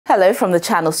Hello from the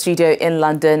Channel studio in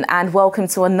London and welcome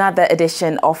to another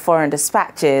edition of Foreign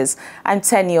Dispatches. I'm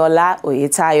Teniola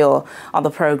Oyetayo. On the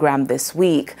programme this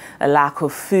week, a lack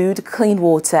of food, clean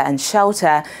water and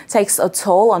shelter takes a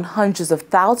toll on hundreds of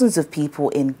thousands of people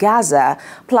in Gaza,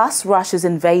 plus Russia's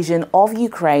invasion of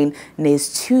Ukraine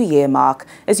nears two-year mark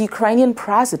as Ukrainian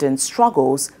president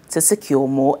struggles to secure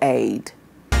more aid.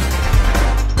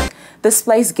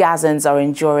 Displaced Gazans are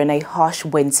enduring a harsh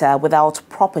winter without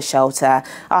proper shelter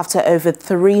after over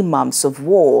 3 months of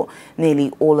war.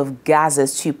 Nearly all of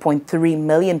Gaza's 2.3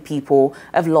 million people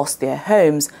have lost their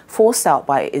homes, forced out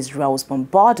by Israel's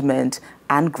bombardment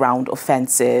and ground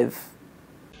offensive.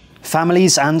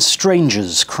 Families and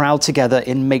strangers crowd together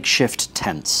in makeshift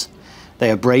tents. They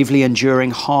are bravely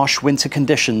enduring harsh winter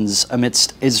conditions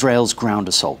amidst Israel's ground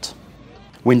assault.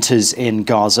 Winters in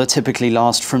Gaza typically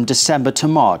last from December to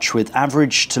March, with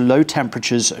average to low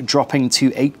temperatures dropping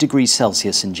to 8 degrees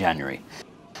Celsius in January.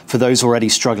 For those already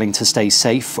struggling to stay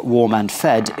safe, warm and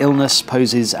fed, illness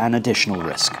poses an additional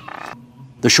risk.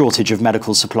 The shortage of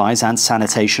medical supplies and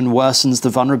sanitation worsens the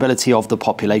vulnerability of the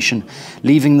population,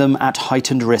 leaving them at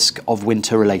heightened risk of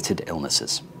winter-related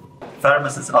illnesses.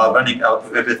 Pharmacists are running out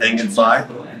of everything inside.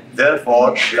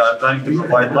 Therefore, we are trying to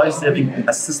provide life-saving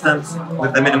assistance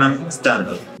with the minimum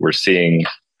standard. We're seeing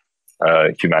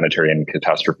humanitarian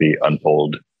catastrophe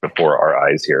unfold before our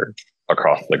eyes here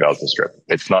across the Gaza Strip.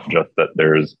 It's not just that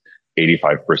there's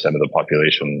 85% of the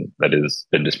population that has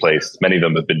been displaced. Many of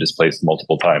them have been displaced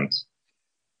multiple times.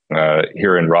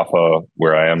 Here in Rafah,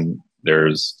 where I am,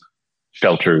 there's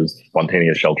shelters,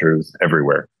 spontaneous shelters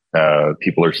everywhere.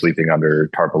 People are sleeping under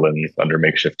tarpaulins, under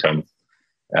makeshift tents.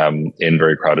 In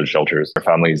very crowded shelters. Their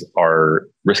families are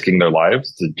risking their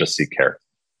lives to just seek care.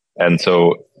 And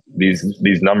so these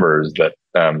numbers that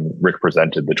Rick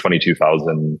presented, the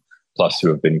 22,000 plus who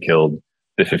have been killed,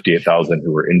 the 58,000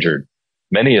 who were injured,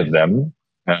 many of them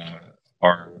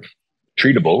are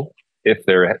treatable if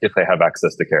they have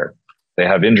access to care. They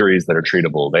have injuries that are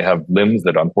treatable. They have limbs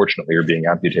that unfortunately are being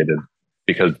amputated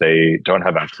because they don't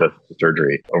have access to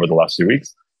surgery. Over the last few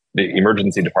weeks, the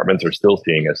emergency departments are still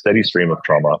seeing a steady stream of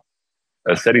trauma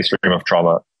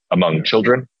among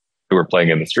children who are playing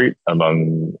in the street,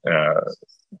 among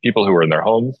people who are in their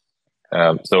homes.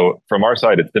 So from our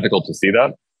side, it's difficult to see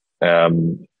that.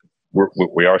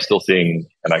 We are still seeing,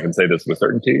 and I can say this with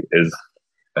certainty, is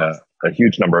a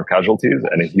huge number of casualties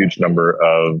and a huge number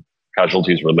of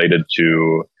casualties related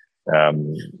to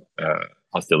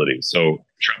hostilities. So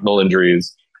shrapnel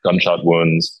injuries, gunshot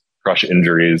wounds, crush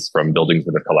injuries from buildings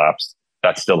that have collapsed.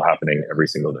 That's still happening every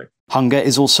single day. Hunger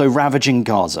is also ravaging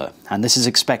Gaza, and this is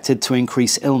expected to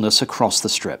increase illness across the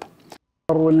Strip.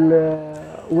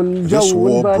 This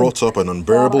war brought up an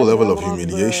unbearable level of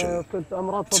humiliation.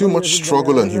 Too much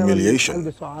struggle and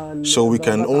humiliation, so we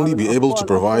can only be able to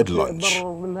provide lunch.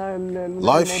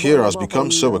 Life here has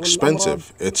become so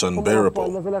expensive, it's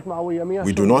unbearable.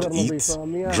 We do not eat,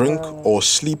 drink, or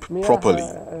sleep properly,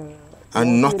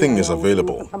 and nothing is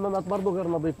available.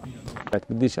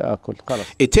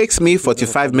 It takes me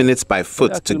 45 minutes by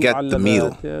foot to get the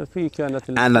meal,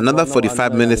 and another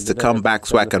 45 minutes to come back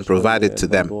so I can provide it to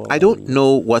them. I don't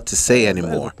know what to say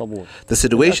anymore. The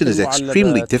situation is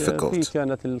extremely difficult.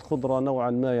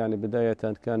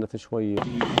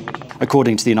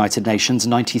 According to the United Nations,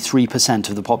 93%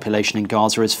 of the population in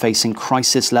Gaza is facing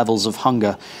crisis levels of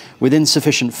hunger, with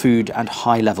insufficient food and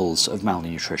high levels of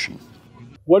malnutrition.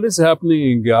 What is happening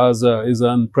in Gaza is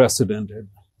unprecedented,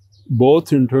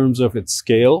 both in terms of its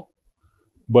scale,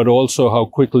 but also how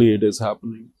quickly it is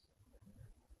happening.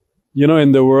 You know,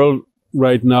 in the world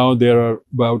right now, there are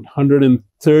about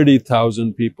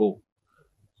 130,000 people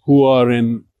who are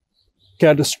in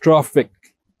catastrophic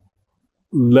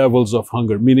levels of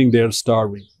hunger, meaning they're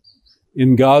starving.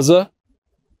 In Gaza,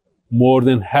 more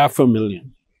than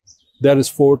 500,000. That is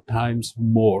 4 times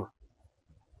more.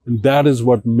 And that is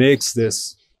what makes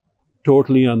this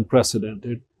totally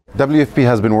unprecedented. WFP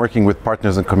has been working with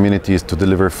partners and communities to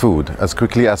deliver food as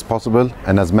quickly as possible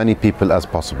and as many people as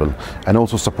possible, and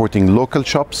also supporting local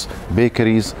shops,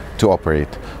 bakeries to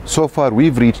operate. So far,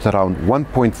 we've reached around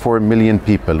 1.4 million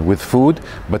people with food,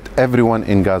 but everyone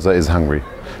in Gaza is hungry.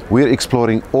 We're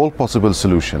exploring all possible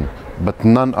solutions, but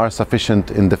none are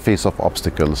sufficient in the face of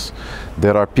obstacles.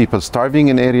 There are people starving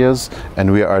in areas,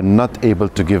 and we are not able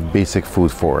to give basic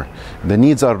food for. The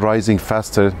needs are rising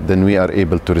faster than we are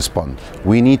able to respond.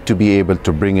 We need to be able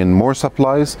to bring in more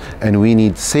supplies, and we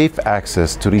need safe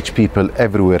access to reach people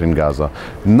everywhere in Gaza,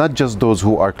 not just those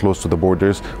who are close to the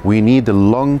borders. We need a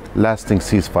long-lasting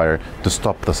ceasefire to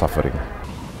stop the suffering.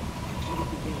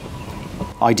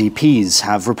 IDPs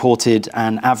have reported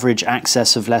an average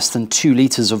access of less than 2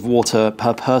 litres of water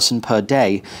per person per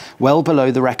day, well below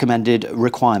the recommended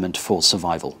requirement for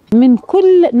survival. We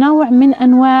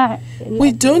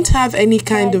don't have any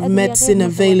kind of medicine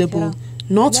available,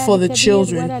 not for the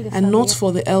children and not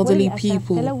for the elderly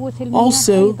people.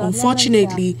 Also,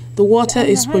 unfortunately, the water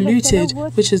is polluted,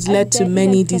 which has led to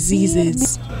many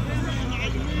diseases.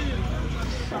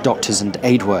 Doctors and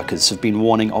aid workers have been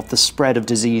warning of the spread of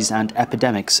disease and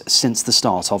epidemics since the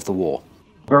start of the war.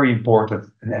 Very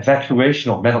important, an evacuation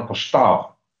of medical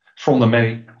staff from the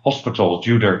main hospital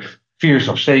due to fears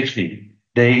of safety.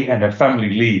 They and their family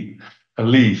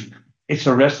leave. It's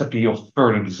a recipe of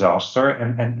further disaster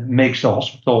and makes the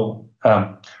hospital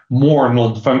more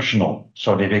non-functional.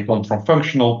 So they become from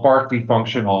functional, partly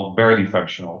functional, barely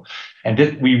functional. And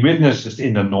that we witnessed this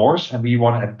in the north, and we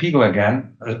want to appeal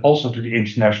again, also to the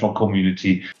international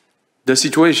community. The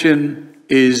situation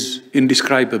is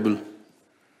indescribable.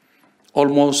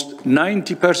 Almost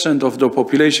 90% of the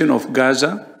population of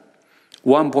Gaza,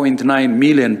 1.9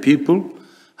 million people,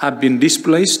 have been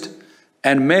displaced,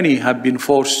 and many have been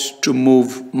forced to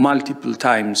move multiple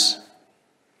times.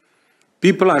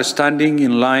 People are standing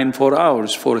in line for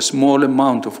hours for a small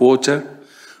amount of water,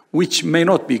 which may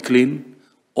not be clean,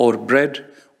 or bread,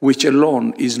 which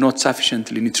alone is not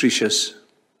sufficiently nutritious.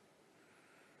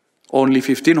 Only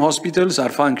 15 hospitals are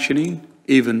functioning,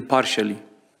 even partially.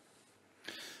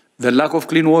 The lack of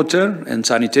clean water and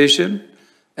sanitation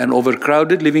and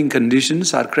overcrowded living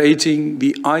conditions are creating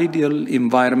the ideal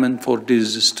environment for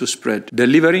disease to spread.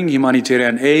 Delivering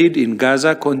humanitarian aid in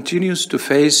Gaza continues to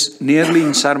face nearly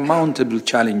insurmountable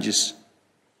challenges.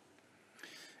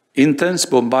 Intense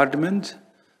bombardment,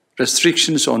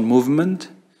 restrictions on movement,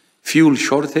 fuel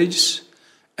shortages,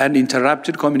 and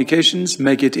interrupted communications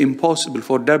make it impossible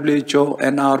for WHO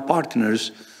and our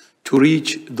partners to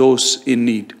reach those in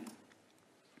need.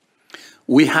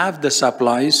 We have the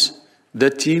supplies, the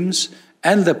teams,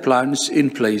 and the plans in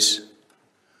place.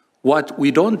 What we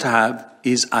don't have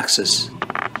is access.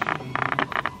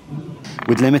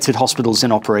 With limited hospitals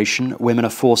in operation, women are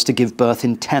forced to give birth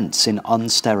in tents in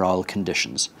unsterile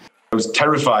conditions. I was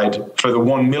terrified for the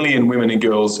 1 million women and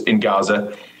girls in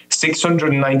Gaza,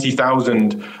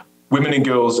 690,000 women and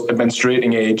girls at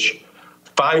menstruating age,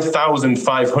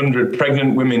 5,500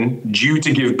 pregnant women due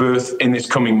to give birth in this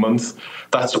coming month.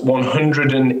 That's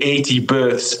 180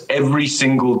 births every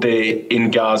single day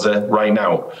in Gaza right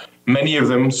now. Many of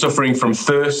them suffering from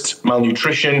thirst,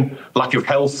 malnutrition, lack of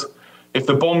health. If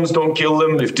the bombs don't kill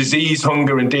them, if disease,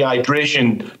 hunger and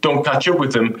dehydration don't catch up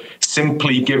with them,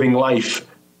 simply giving life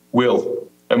will.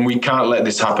 And we can't let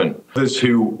this happen. Others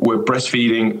who were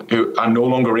breastfeeding who are no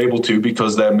longer able to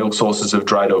because their milk sources have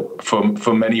dried up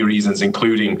for many reasons,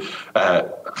 including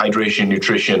hydration,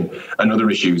 nutrition, and other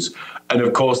issues. And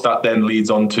of course, that then leads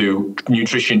on to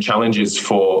nutrition challenges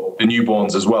for the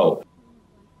newborns as well.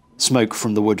 Smoke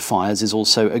from the wood fires is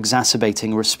also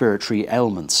exacerbating respiratory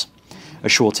ailments. A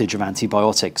shortage of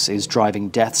antibiotics is driving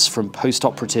deaths from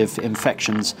post-operative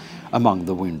infections among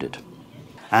the wounded.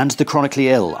 And the chronically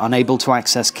ill, unable to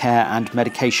access care and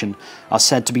medication, are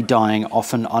said to be dying,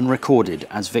 often unrecorded,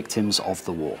 as victims of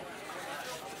the war.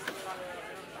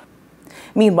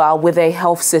 Meanwhile, with a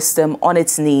health system on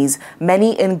its knees,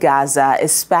 many in Gaza,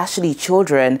 especially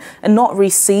children, are not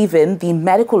receiving the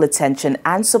medical attention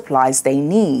and supplies they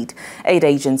need. Aid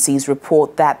agencies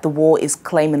report that the war is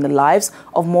claiming the lives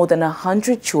of more than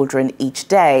 100 children each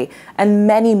day, and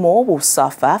many more will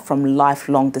suffer from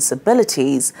lifelong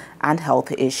disabilities and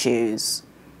health issues.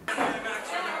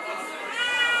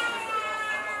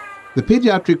 The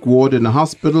pediatric ward in a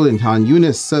hospital in Khan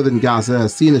Yunis, southern Gaza,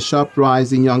 has seen a sharp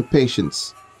rise in young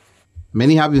patients.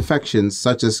 Many have infections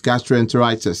such as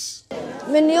gastroenteritis.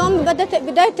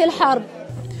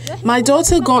 My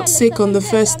daughter got sick on the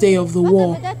first day of the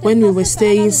war when we were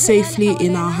staying safely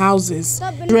in our houses.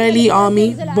 The Israeli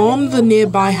army bombed the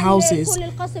nearby houses.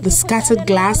 The scattered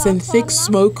glass and thick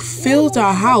smoke filled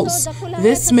our house.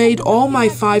 This made all my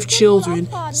 5 children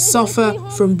suffer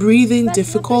from breathing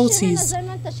difficulties.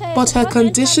 But her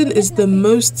condition is the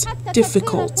most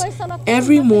difficult.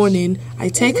 Every morning, I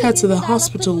take her to the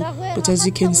hospital, but as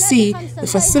you can see, the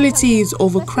facility is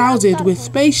overcrowded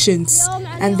with patients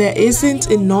and there isn't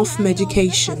enough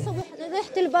medication.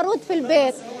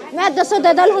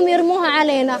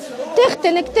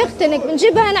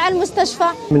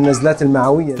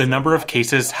 The number of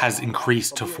cases has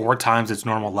increased to 4 times its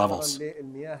normal levels.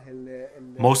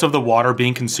 Most of the water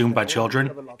being consumed by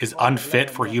children is unfit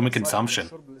for human consumption.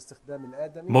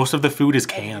 Most of the food is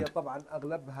canned.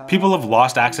 People have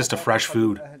lost access to fresh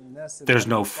food. There's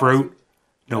no fruit,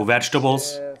 no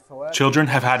vegetables. Children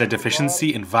have had a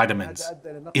deficiency in vitamins,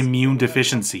 immune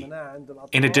deficiency,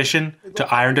 in addition to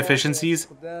iron deficiencies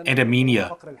and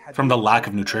anemia from the lack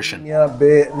of nutrition.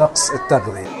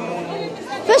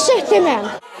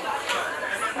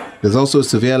 There's also a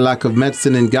severe lack of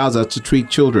medicine in Gaza to treat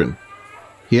children.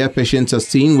 Here, patients are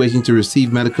seen waiting to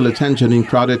receive medical attention in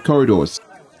crowded corridors.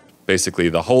 Basically,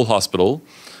 the whole hospital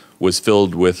was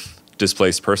filled with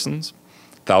displaced persons,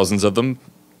 thousands of them,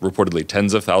 reportedly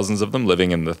tens of thousands of them,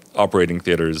 living in the operating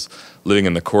theaters, living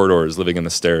in the corridors, living in the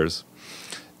stairs.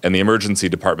 And the emergency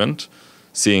department,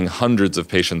 seeing hundreds of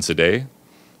patients a day,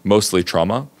 mostly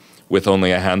trauma, with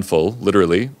only a handful,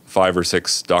 literally 5 or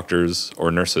 6 doctors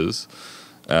or nurses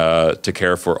to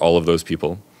care for all of those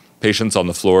people. Patients on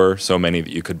the floor, so many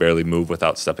that you could barely move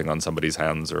without stepping on somebody's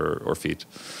hands or feet.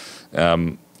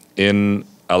 In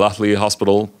Al-Ahli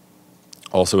Hospital,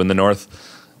 also in the north,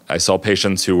 I saw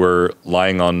patients who were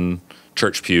lying on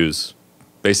church pews,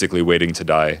 basically waiting to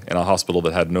die, in a hospital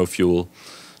that had no fuel,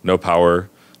 no power,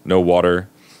 no water,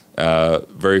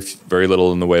 very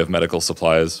little in the way of medical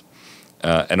supplies,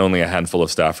 and only a handful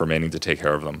of staff remaining to take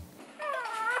care of them.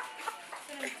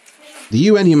 The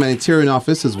UN Humanitarian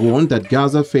Office has warned that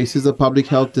Gaza faces a public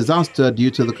health disaster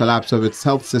due to the collapse of its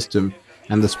health system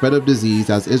and the spread of disease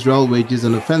as Israel wages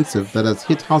an offensive that has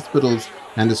hit hospitals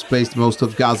and displaced most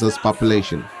of Gaza's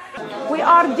population. We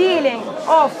are dealing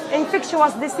with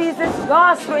infectious diseases,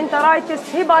 gastroenteritis,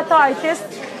 hepatitis,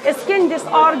 skin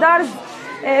disorders,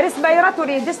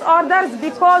 respiratory disorders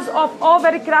because of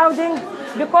overcrowding,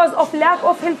 because of lack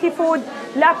of healthy food,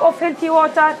 lack of healthy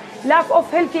water, lack of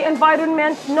healthy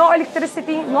environment, no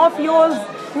electricity, no fuels,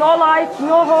 no light,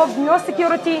 no hope, no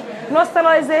security, no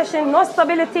sterilization, no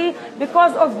stability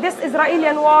because of this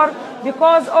Israeli war,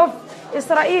 because of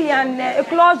Israeli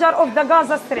closure of the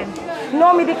Gaza Strip.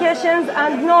 No medications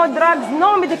and no drugs,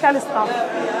 no medical stuff.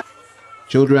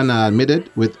 Children are admitted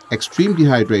with extreme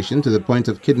dehydration to the point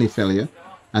of kidney failure,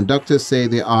 and doctors say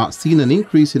they are seeing an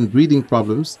increase in breathing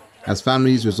problems as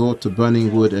families resort to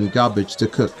burning wood and garbage to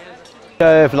cook.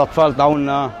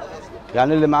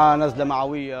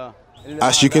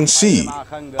 As you can see,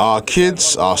 our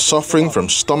kids are suffering from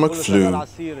stomach flu,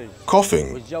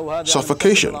 coughing,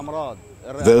 suffocation.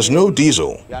 There's no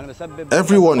diesel.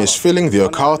 Everyone is filling their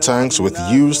car tanks with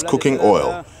used cooking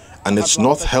oil, and it's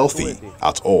not healthy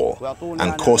at all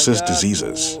and causes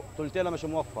diseases.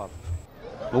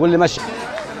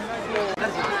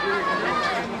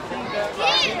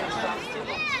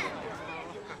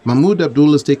 Mahmoud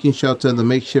Abdul is taking shelter in the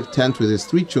makeshift tent with his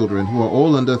 3 children who are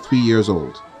all under 3 years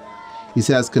old. He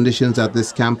says conditions at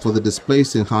this camp for the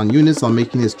displaced in Khan Yunis are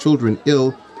making his children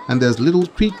ill and there's little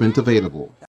treatment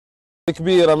available.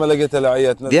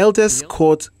 The eldest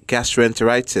caught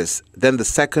gastroenteritis, then the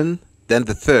second, then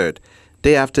the third.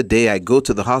 Day after day I go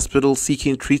to the hospital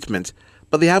seeking treatment,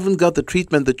 but they haven't got the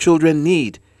treatment the children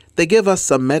need. They give us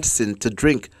some medicine to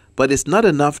drink, but it's not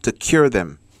enough to cure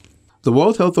them. The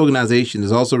World Health Organization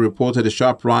has also reported a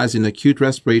sharp rise in acute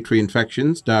respiratory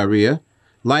infections, diarrhea,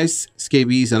 lice,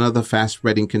 scabies, and other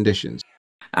fast-spreading conditions.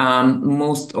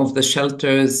 Most of the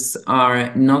shelters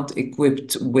are not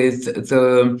equipped with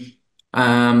the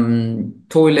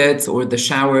toilets or the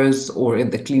showers or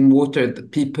the clean water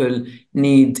that people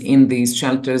need in these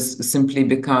shelters, simply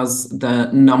because the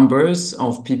numbers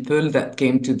of people that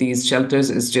came to these shelters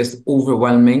is just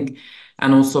overwhelming.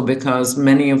 And also because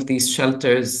many of these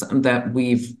shelters that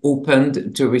we've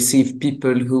opened to receive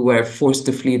people who were forced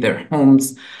to flee their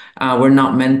homes were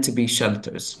not meant to be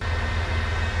shelters.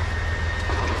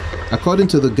 According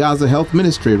to the Gaza Health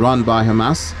Ministry run by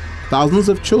Hamas, thousands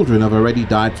of children have already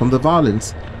died from the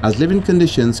violence as living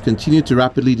conditions continue to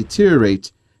rapidly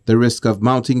deteriorate, the risk of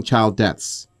mounting child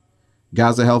deaths.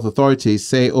 Gaza health authorities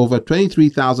say over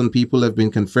 23,000 people have been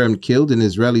confirmed killed in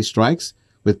Israeli strikes,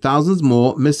 with thousands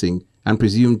more missing and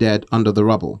presumed dead under the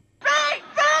rubble.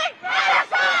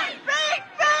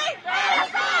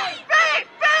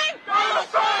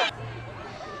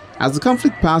 As the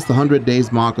conflict passed the 100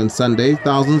 days mark on Sunday,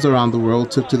 thousands around the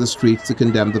world took to the streets to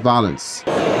condemn the violence.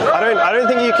 I don't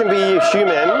think you can be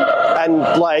human and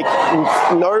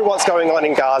know what's going on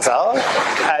in Gaza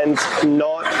and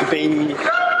not be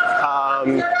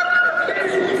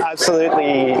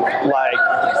absolutely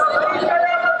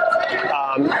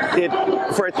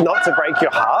for it not to break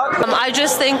your heart. I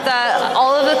just think that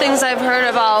all of the things I've heard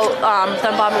about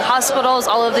them bombing hospitals,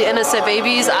 all of the innocent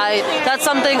babies, that's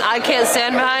something I can't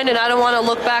stand behind, and I don't want to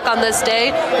look back on this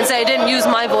day and say I didn't use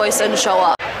my voice and show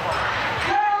up.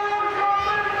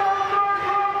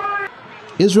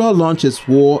 Israel launched its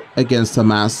war against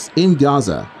Hamas in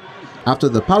Gaza after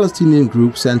the Palestinian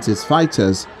group sent its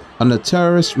fighters on a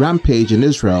terrorist rampage in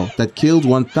Israel that killed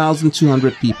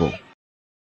 1,200 people.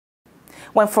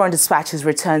 When Foreign Dispatches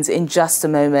returns in just a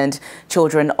moment,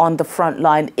 children on the front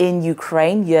line in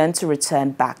Ukraine yearn to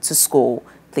return back to school.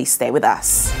 Please stay with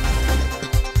us.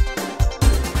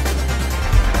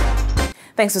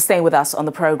 Thanks for staying with us on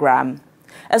the program.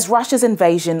 As Russia's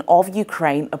invasion of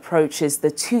Ukraine approaches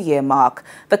the 2-year mark,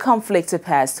 the conflict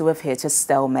appears to have hit a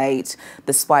stalemate.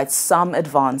 Despite some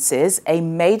advances, a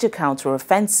major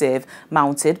counter-offensive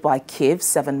mounted by Kyiv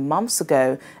 7 months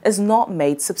ago has not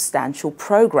made substantial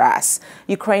progress.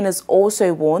 Ukraine has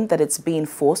also warned that it's been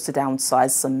forced to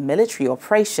downsize some military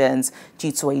operations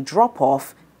due to a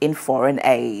drop-off in foreign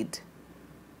aid.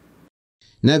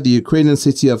 Near the Ukrainian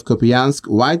city of Kupiansk,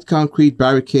 white concrete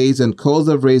barricades and coils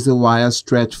of razor wire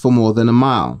stretch for more than a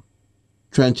mile.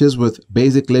 Trenches with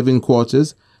basic living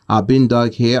quarters are being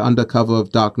dug here under cover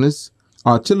of darkness.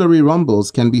 Artillery rumbles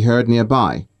can be heard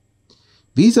nearby.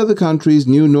 These are the country's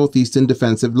new northeastern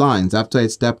defensive lines after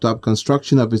it stepped up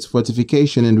construction of its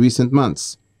fortification in recent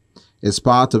months. It's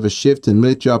part of a shift in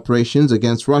military operations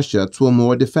against Russia to a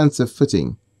more defensive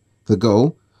footing. The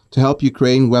goal? To help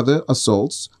Ukraine weather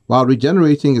assaults while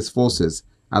regenerating its forces,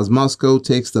 as Moscow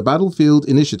takes the battlefield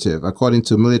initiative, according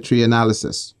to military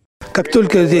analysis. As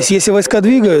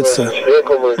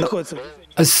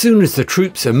soon as the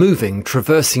troops are moving,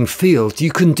 traversing field,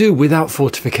 you can do without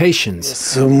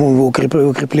fortifications. But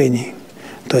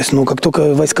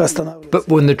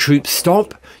when the troops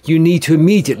stop, you need to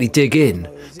immediately dig in.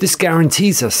 This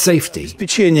guarantees us safety.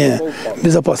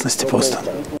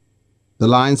 The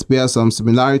lines bear some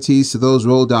similarities to those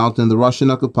rolled out in the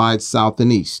Russian-occupied south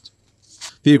and east.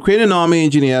 The Ukrainian army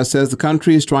engineer says the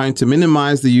country is trying to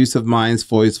minimize the use of mines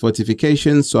for its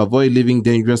fortifications to avoid leaving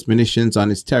dangerous munitions on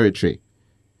its territory.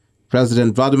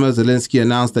 President Vladimir Zelensky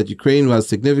announced that Ukraine was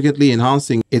significantly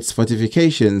enhancing its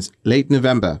fortifications late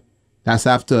November. That's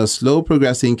after a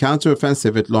slow-progressing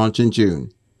counter-offensive it launched in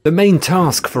June. The main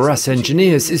task for us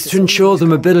engineers is to ensure the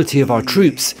mobility of our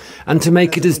troops and to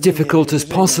make it as difficult as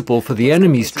possible for the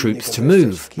enemy's troops to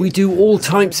move. We do all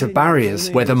types of barriers,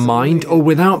 whether mined or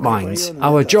without mines.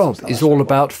 Our job is all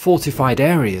about fortified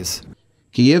areas.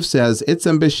 Kyiv says its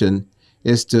ambition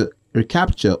is to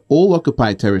recapture all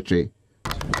occupied territory.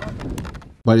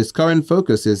 But its current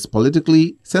focus is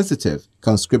politically sensitive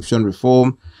conscription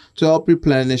reform to help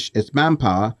replenish its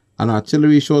manpower and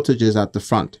artillery shortages at the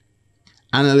front.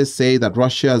 Analysts say that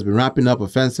Russia has been ramping up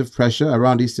offensive pressure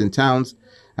around eastern towns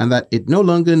and that it no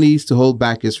longer needs to hold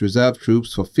back its reserve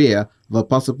troops for fear of a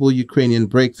possible Ukrainian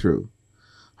breakthrough.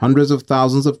 Hundreds of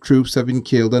thousands of troops have been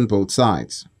killed on both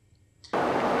sides.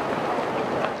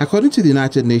 According to the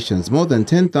United Nations, more than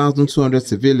 10,200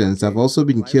 civilians have also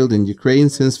been killed in Ukraine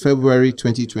since February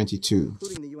 2022.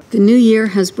 The new year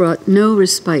has brought no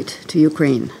respite to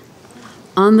Ukraine.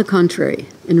 On the contrary,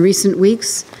 in recent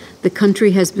weeks, the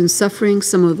country has been suffering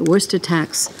some of the worst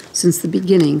attacks since the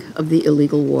beginning of the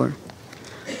illegal war.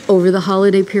 Over the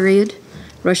holiday period,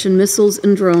 Russian missiles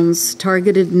and drones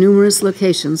targeted numerous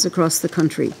locations across the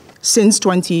country. Since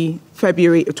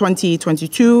February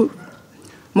 2022,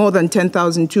 more than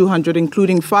 10,200,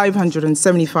 including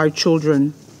 575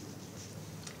 children,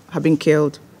 have been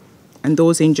killed, and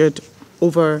those injured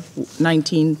over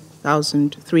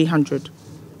 19,300.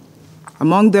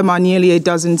 Among them are nearly a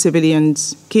dozen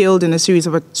civilians killed in a series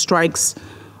of strikes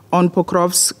on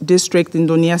Pokrovsk district in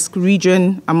Donetsk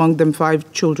region, among them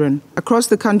 5 children. Across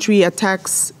the country,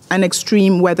 attacks and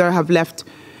extreme weather have left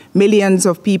millions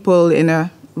of people in a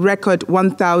record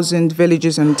 1,000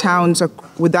 villages and towns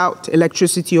without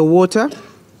electricity or water.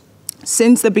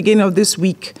 Since the beginning of this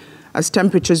week, as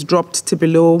temperatures dropped to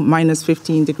below minus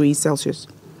 15 degrees Celsius.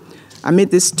 Amid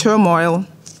this turmoil,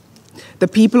 the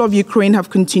people of Ukraine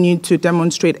have continued to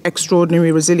demonstrate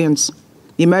extraordinary resilience.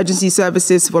 The emergency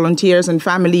services, volunteers, and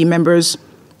family members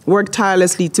work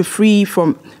tirelessly to free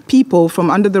people from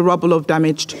under the rubble of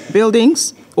damaged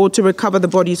buildings or to recover the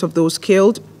bodies of those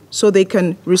killed so they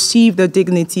can receive the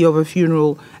dignity of a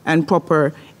funeral and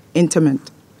proper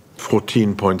interment.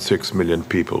 14.6 million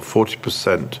people,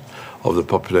 40% of the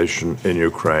population in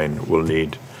Ukraine will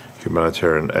need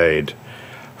humanitarian aid.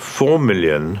 4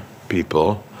 million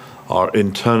people are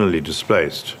internally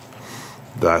displaced.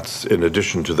 That's in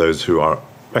addition to those who are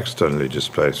externally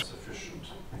displaced.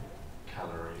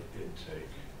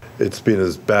 It's been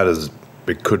as bad as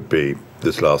it could be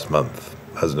this last month,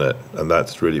 hasn't it? And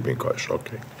that's really been quite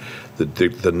shocking.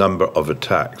 The number of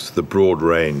attacks, the broad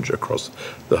range across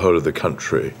the whole of the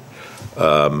country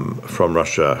from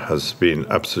Russia has been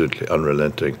absolutely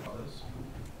unrelenting.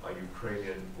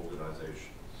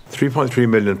 3.3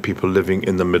 million people living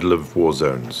in the middle of war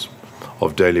zones,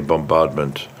 of daily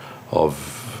bombardment,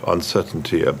 of of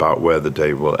uncertainty about where the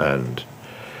day will end.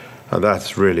 And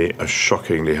that's really a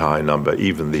shockingly high number,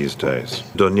 even these days.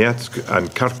 Donetsk and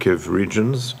Kharkiv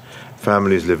regions,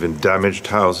 families live in damaged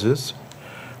houses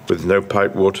with no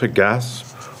piped water,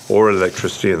 gas, or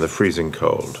electricity in the freezing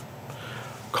cold.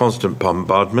 Constant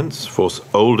bombardments force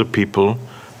older people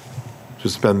to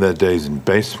spend their days in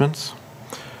basements.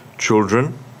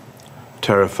 Children,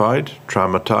 terrified,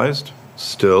 traumatized,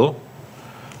 still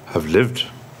have lived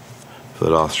for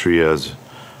the last 3 years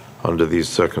under these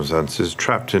circumstances,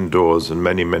 trapped indoors, and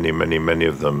many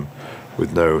of them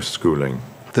with no schooling.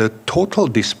 The total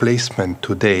displacement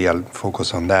today, I'll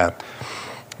focus on that,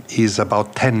 is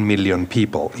about 10 million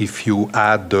people. If you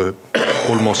add the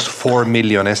almost 4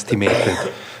 million estimated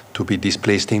to be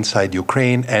displaced inside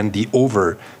Ukraine and the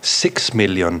over 6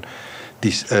 million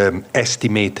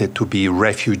estimated to be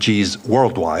refugees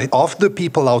worldwide, of the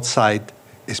people outside,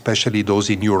 especially those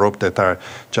in Europe that are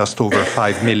just over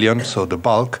 5 million, so the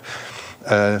bulk,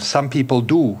 some people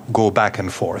do go back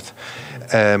and forth.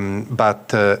 But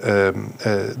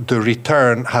the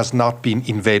return has not been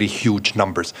in very huge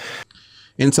numbers.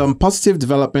 In some positive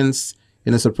developments,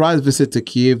 in a surprise visit to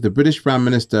Kyiv, the British Prime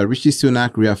Minister Rishi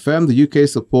Sunak reaffirmed the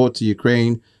UK's support to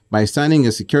Ukraine by signing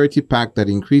a security pact that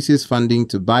increases funding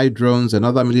to buy drones and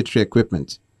other military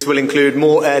equipment. This will include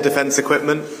more air defence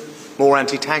equipment, more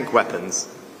anti-tank weapons,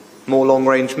 more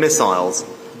long-range missiles,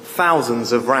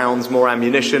 thousands of rounds more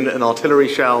ammunition and artillery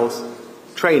shells,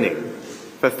 training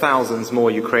for thousands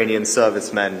more Ukrainian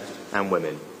servicemen and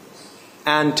women,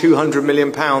 and £200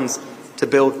 million to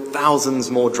build thousands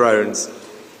more drones,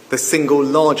 the single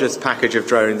largest package of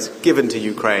drones given to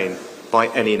Ukraine by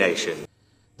any nation.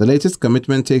 The latest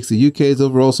commitment takes the UK's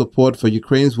overall support for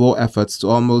Ukraine's war efforts to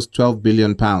almost £12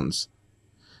 billion.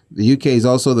 The UK is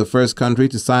also the first country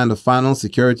to sign the final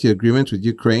security agreement with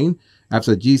Ukraine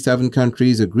after G7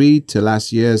 countries agreed to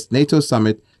last year's NATO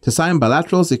summit to sign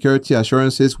bilateral security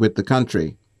assurances with the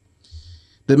country.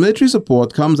 The military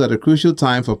support comes at a crucial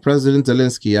time for President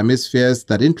Zelensky amidst fears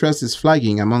that interest is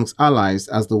flagging amongst allies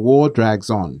as the war drags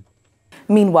on.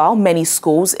 Meanwhile, many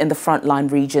schools in the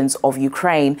frontline regions of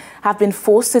Ukraine have been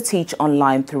forced to teach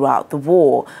online throughout the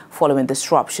war, following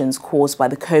disruptions caused by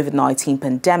the COVID-19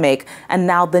 pandemic and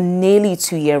now the nearly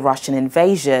 2-year Russian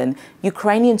invasion.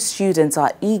 Ukrainian students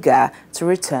are eager to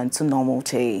return to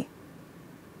normality.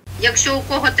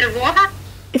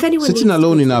 Sitting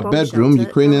alone in her bedroom,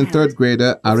 Ukrainian third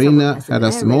grader Arina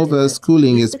Harasimova's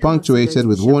schooling is punctuated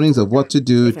with warnings of what to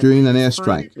do during an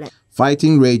airstrike.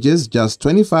 Fighting rages just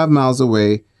 25 miles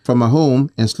away from her home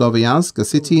in Sloviansk, a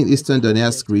city in eastern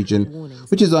Donetsk region,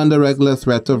 which is under regular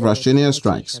threat of Russian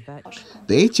airstrikes.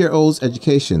 The 8-year-old's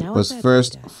education was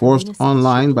first forced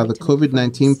online by the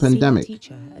COVID-19 pandemic,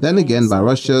 then again by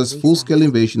Russia's full-scale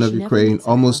invasion of Ukraine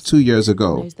almost 2 years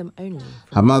ago.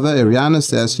 Her mother, Ariana,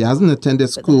 says she hasn't attended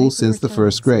school since the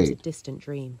first grade.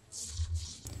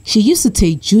 She used to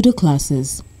take judo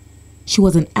classes. She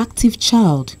was an active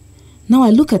child. Now I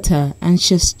look at her and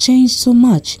she's changed so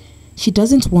much. She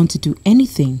doesn't want to do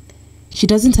anything. She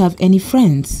doesn't have any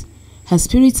friends. Her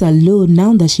spirits are low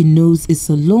now that she knows it's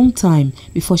a long time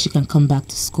before she can come back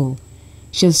to school.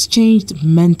 She has changed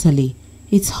mentally.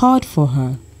 It's hard for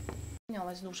her.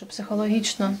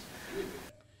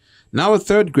 Now a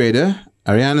third grader,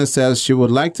 Ariana says she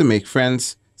would like to make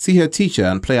friends, see her teacher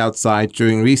and play outside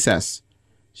during recess.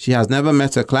 She has never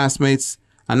met her classmates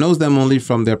and knows them only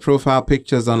from their profile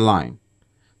pictures online.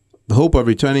 The hope of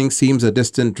returning seems a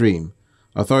distant dream.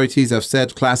 Authorities have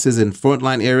said classes in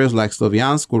frontline areas like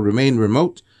Sloviansk will remain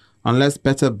remote unless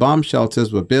better bomb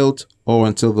shelters were built or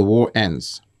until the war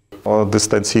ends. Remote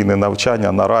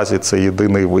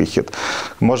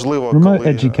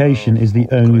education is the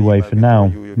only way for now.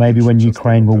 Maybe when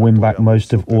Ukraine will win back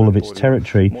most of all of its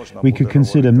territory, we could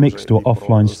consider mixed or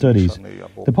offline studies.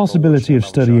 The possibility of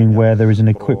studying where there is an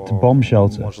equipped bomb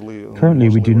shelter. Currently,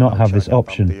 we do not have this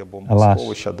option, alas.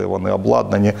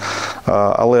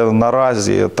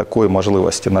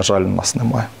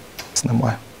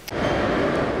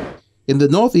 In the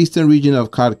northeastern region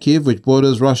of Kharkiv, which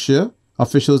borders Russia,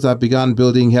 officials have begun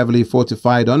building heavily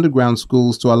fortified underground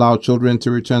schools to allow children to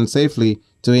return safely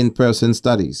to in-person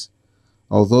studies.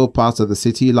 Although parts of the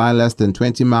city lie less than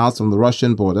 20 miles from the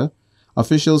Russian border,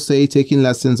 officials say taking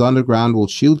lessons underground will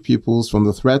shield pupils from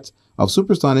the threat of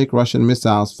supersonic Russian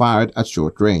missiles fired at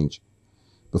short range.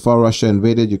 Before Russia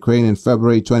invaded Ukraine in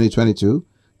February 2022,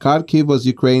 Kharkiv was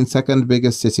Ukraine's second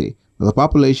biggest city, with a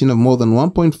population of more than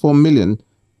 1.4 million,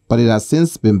 but it has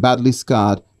since been badly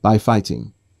scarred by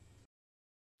fighting.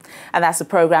 And that's the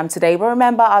programme today. But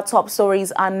remember, our top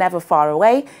stories are never far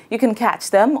away. You can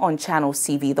catch them on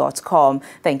channelstv.com.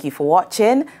 Thank you for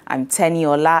watching. I'm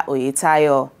Teniola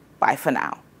Oyetayo. Bye for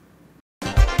now.